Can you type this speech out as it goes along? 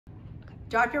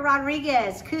Dr.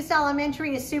 Rodriguez, Coosa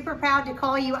Elementary is super proud to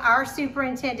call you our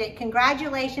superintendent.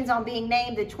 Congratulations on being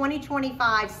named the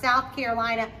 2025 South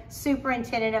Carolina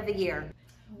Superintendent of the Year.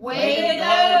 Way to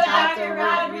go, Dr.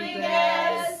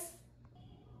 Rodriguez!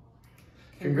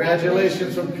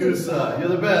 Congratulations from Coosa. You're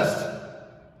the best.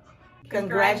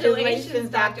 Congratulations,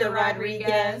 Dr.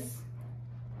 Rodriguez.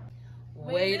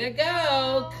 Way to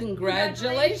go.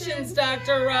 Congratulations,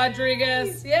 Dr.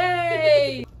 Rodriguez.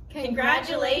 Yay!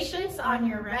 Congratulations on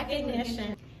your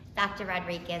recognition. Dr.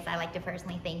 Rodriguez, I'd like to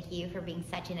personally thank you for being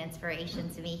such an inspiration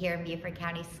to me here in Beaufort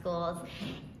County Schools.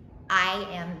 I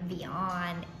am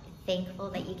beyond thankful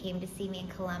that you came to see me in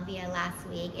Columbia last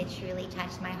week. It truly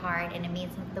touched my heart and it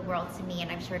means the world to me, and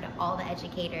I'm sure to all the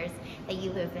educators that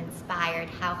you have inspired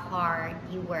how hard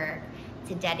you work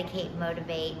to dedicate,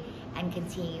 motivate, and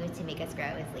continue to make us grow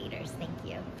as leaders. Thank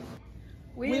you.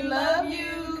 We love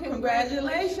you.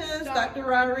 Congratulations, Dr.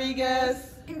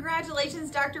 Rodriguez. Congratulations,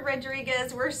 Dr.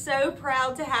 Rodriguez. We're so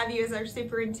proud to have you as our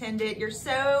superintendent. You're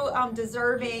so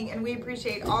deserving, and we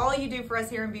appreciate all you do for us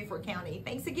here in Beaufort County.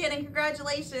 Thanks again, and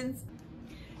congratulations.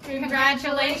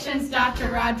 Congratulations, Dr.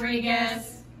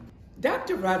 Rodriguez.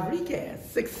 Dr. Rodriguez,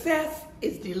 success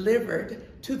is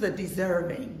delivered to the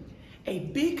deserving. A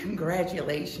big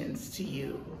congratulations to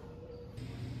you.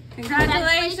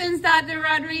 Congratulations, Dr.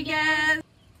 Rodriguez.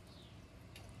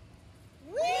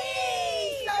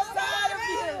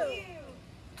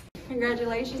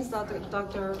 Congratulations,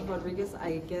 Dr. Rodriguez.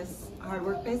 I guess hard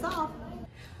work pays off.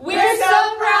 We're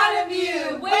so proud of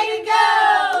you. Way to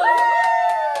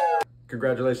go!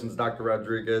 Congratulations, Dr.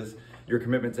 Rodriguez. Your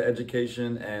commitment to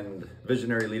education and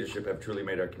visionary leadership have truly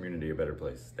made our community a better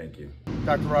place. Thank you.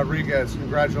 Dr. Rodriguez,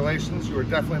 congratulations. You are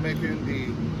definitely making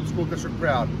the school district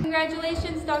proud.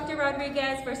 Congratulations, Dr.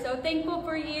 Rodriguez. We're so thankful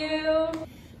for you.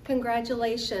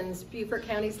 Congratulations. Beaufort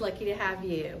County's lucky to have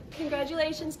you.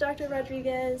 Congratulations, Dr.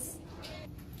 Rodriguez.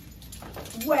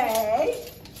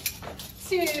 Way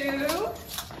to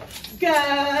go,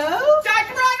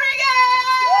 Dr. Rodriguez!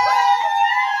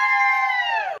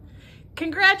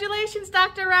 Congratulations,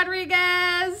 Dr.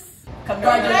 Rodriguez.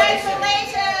 Congratulations!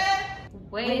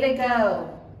 Way to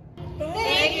go.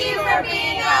 Thank you for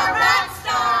being our rock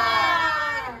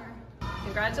star!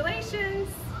 Congratulations.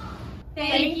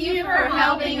 Thank you for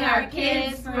helping our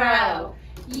kids grow.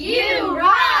 You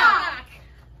rock!